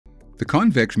The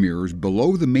convex mirrors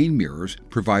below the main mirrors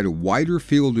provide a wider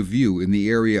field of view in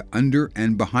the area under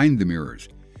and behind the mirrors.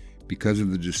 Because of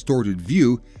the distorted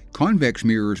view, convex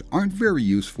mirrors aren't very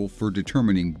useful for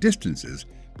determining distances,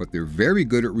 but they're very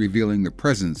good at revealing the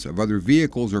presence of other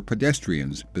vehicles or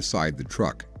pedestrians beside the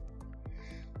truck.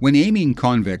 When aiming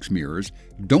convex mirrors,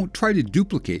 don't try to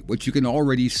duplicate what you can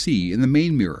already see in the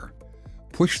main mirror.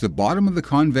 Push the bottom of the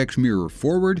convex mirror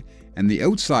forward and the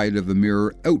outside of the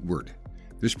mirror outward.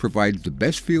 This provides the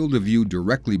best field of view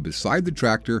directly beside the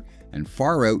tractor and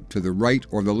far out to the right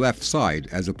or the left side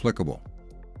as applicable.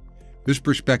 This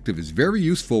perspective is very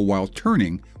useful while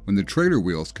turning when the trailer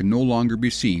wheels can no longer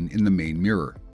be seen in the main mirror.